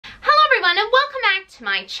to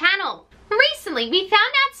my channel. Recently, we found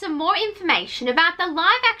out some more information about the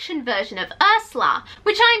live-action version of Ursula,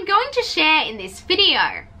 which I am going to share in this video.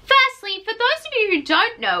 Firstly, for those of you who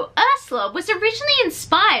don't know, Ursula was originally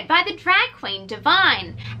inspired by the drag queen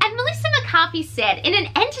Divine, and Melissa McCarthy said in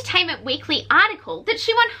an Entertainment Weekly article that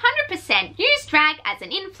she 100% used drag as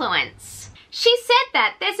an influence. She said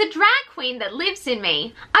that there's a drag queen that lives in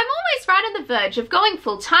me. I'm always right on the verge of going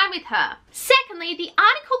full-time with her. Secondly, the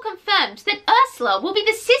article confirmed that Ursula will be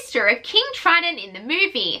the sister of King Triton in the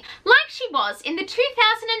movie, like she was in the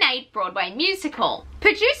 2008 Broadway musical.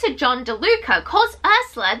 Producer John DeLuca calls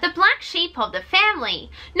Ursula the black sheep of the family,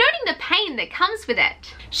 noting the pain that comes with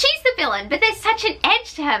it. She's the villain, but there's such an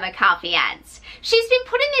edge to her, McCarthy adds. She's been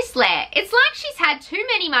put in this lair. It's like she's had too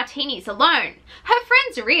many martinis alone. Her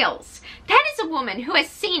friends are eels. That is a woman who has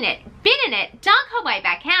seen it, been in it, dug her way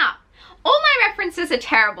back out. All my references are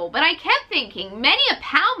terrible, but I kept thinking many a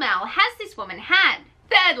pal mal has this woman had.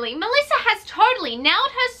 Thirdly, Melissa has totally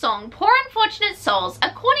nailed her song Poor Unfortunate Souls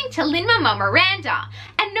according to Lin-Manuel Miranda,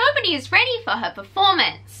 and nobody is ready for her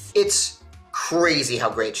performance. It's crazy how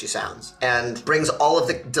great she sounds, and brings all of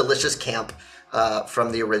the delicious camp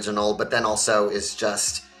from the original, but then also is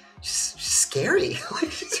just scary.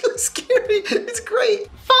 She's really scary. It's great.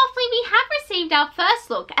 Fourthly, we have received our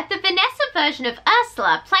first look at the Vanessa version of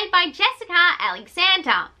Ursula, played by Jessica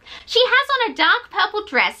Alexander. She has on a dark purple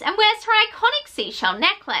dress and wears her iconic seashell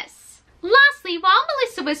necklace. Lastly, while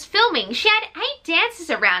Melissa was filming, she had 8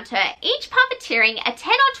 dancers around her, each puppeteering a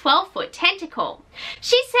 10 or 12 foot tentacle.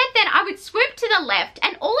 She said that I would swoop to the left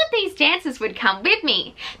and all of these dancers would come with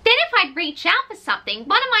me. Then if I'd reach out for something,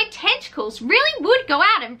 one of my tentacles really would go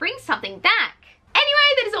out and bring something back. Anyway,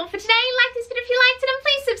 that is all for today. Like this video if you liked it and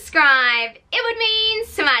please subscribe. It would mean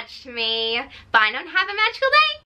so much to me. Bye now and have a magical day.